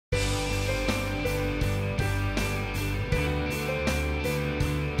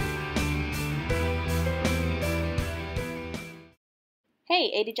Hey,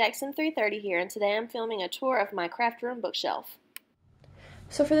 80 Jackson 330 here, and today I'm filming a tour of my craft room bookshelf.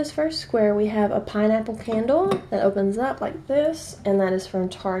 So for this first square, we have a pineapple candle that opens up like this, and that is from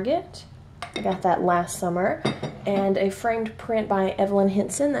Target. I got that last summer. And a framed print by Evelyn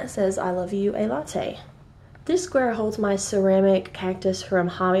Henson that says, "I love you, a latte." This square holds my ceramic cactus from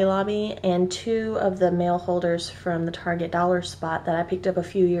Hobby Lobby and two of the mail holders from the Target dollar spot that I picked up a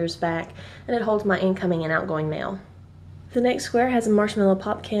few years back, and it holds my incoming and outgoing mail. The next square has a marshmallow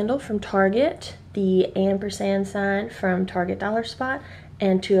pop candle from Target, the ampersand sign from Target dollar spot,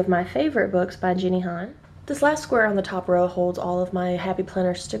 and two of my favorite books by Jenny Han. This last square on the top row holds all of my Happy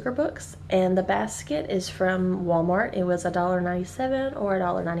Planner sticker books, and the basket is from Walmart. It was $1.97 or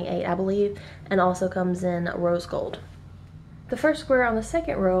 $1.98, I believe, and also comes in rose gold. The first square on the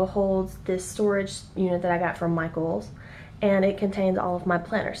second row holds this storage unit that I got from Michael's, and it contains all of my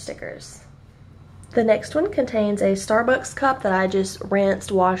planner stickers. The next one contains a Starbucks cup that I just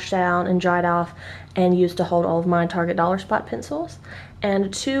rinsed, washed out, and dried off and used to hold all of my Target dollar spot pencils.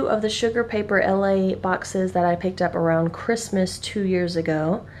 And two of the sugar paper LA boxes that I picked up around Christmas 2 years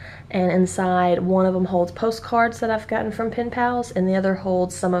ago. And inside, one of them holds postcards that I've gotten from pen pals, and the other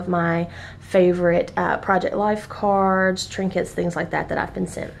holds some of my favorite Project Life cards, trinkets, things like that I've been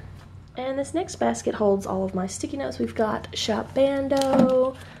sent. And this next basket holds all of my sticky notes. We've got Shop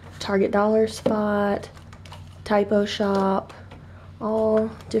Bando, Target dollar spot, Typo Shop, all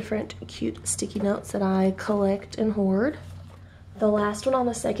different cute sticky notes that I collect and hoard. The last one on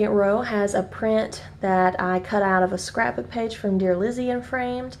the second row has a print that I cut out of a scrapbook page from Dear Lizzie and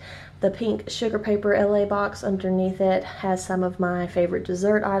framed. The pink sugar paper LA box underneath it has some of my favorite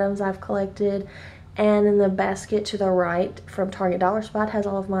dessert items I've collected. And in the basket to the right from Target dollar spot has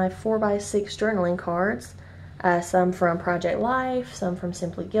all of my 4x6 journaling cards. Some from Project Life, some from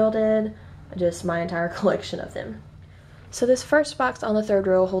Simply Gilded, just my entire collection of them. So this first box on the third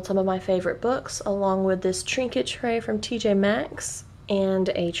row holds some of my favorite books, along with this trinket tray from TJ Maxx and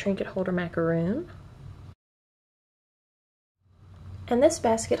a trinket holder macaroon. And this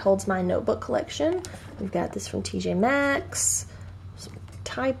basket holds my notebook collection. We've got this from TJ Maxx, some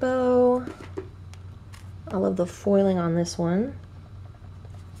Typo. I love the foiling on this one.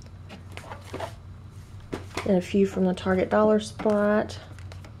 And a few from the Target dollar spot,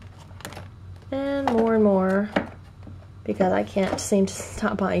 and more because I can't seem to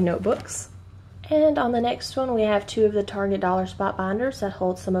stop buying notebooks. And on the next one we have two of the Target dollar spot binders that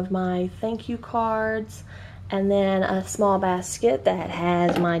hold some of my thank you cards, and then a small basket that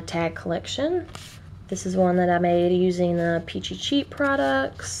has my tag collection. This is one that I made using the Peachy Cheap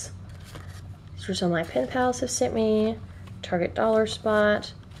products. These are some of my pen pals have sent me, Target dollar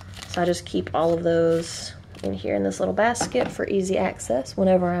spot. So I just keep all of those in here in this little basket for easy access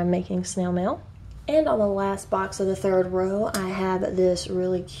whenever I'm making snail mail. And on the last box of the third row, I have this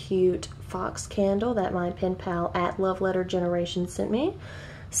really cute fox candle that my pen pal at Love Letter Generation sent me,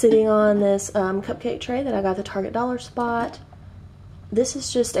 sitting on this cupcake tray that I got at the Target dollar spot. This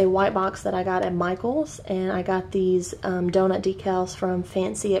is just a white box that I got at Michael's, and I got these donut decals from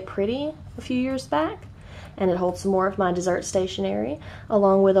Fancy It Pretty a few years back. And it holds some more of my dessert stationery,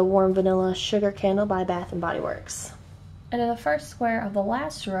 along with a warm vanilla sugar candle by Bath & Body Works. And in the first square of the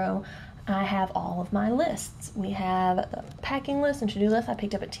last row, I have all of my lists. We have the packing list and to-do list I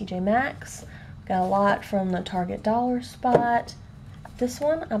picked up at TJ Maxx. Got a lot from the Target dollar spot. This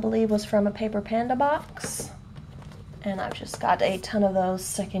one, I believe, was from a Paper Panda box. And I've just got a ton of those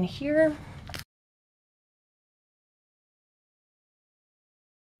stuck in here.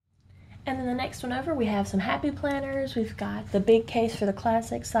 And then the next one over, we have some Happy Planners. We've got the big case for the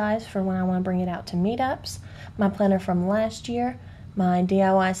classic size for when I want to bring it out to meetups. My planner from last year. My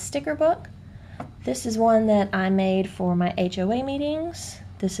DIY sticker book. This is one that I made for my HOA meetings.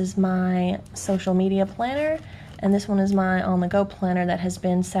 This is my social media planner. And this one is my on-the-go planner that has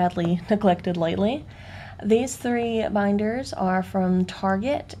been sadly neglected lately. These three binders are from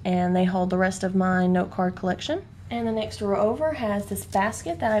Target, and they hold the rest of my note card collection. And the next row over has this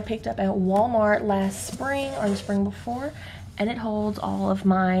basket that I picked up at Walmart last spring or the spring before, and it holds all of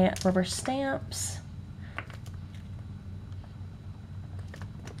my rubber stamps.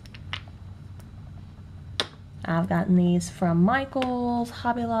 I've gotten these from Michael's,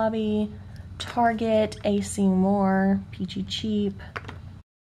 Hobby Lobby, Target, AC Moore, Peachy Cheap.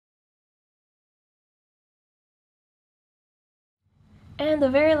 And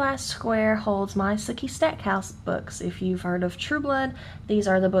the very last square holds my Sookie Stackhouse books. If you've heard of True Blood, these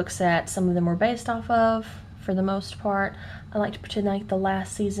are the books that some of them were based off of, for the most part. I like to pretend like the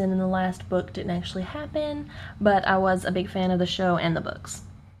last season and the last book didn't actually happen, but I was a big fan of the show and the books.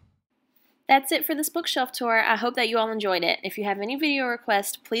 That's it for this bookshelf tour. I hope that you all enjoyed it. If you have any video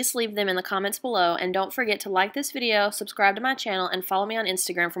requests, please leave them in the comments below, and don't forget to like this video, subscribe to my channel, and follow me on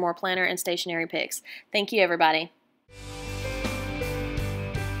Instagram for more planner and stationery pics. Thank you, everybody.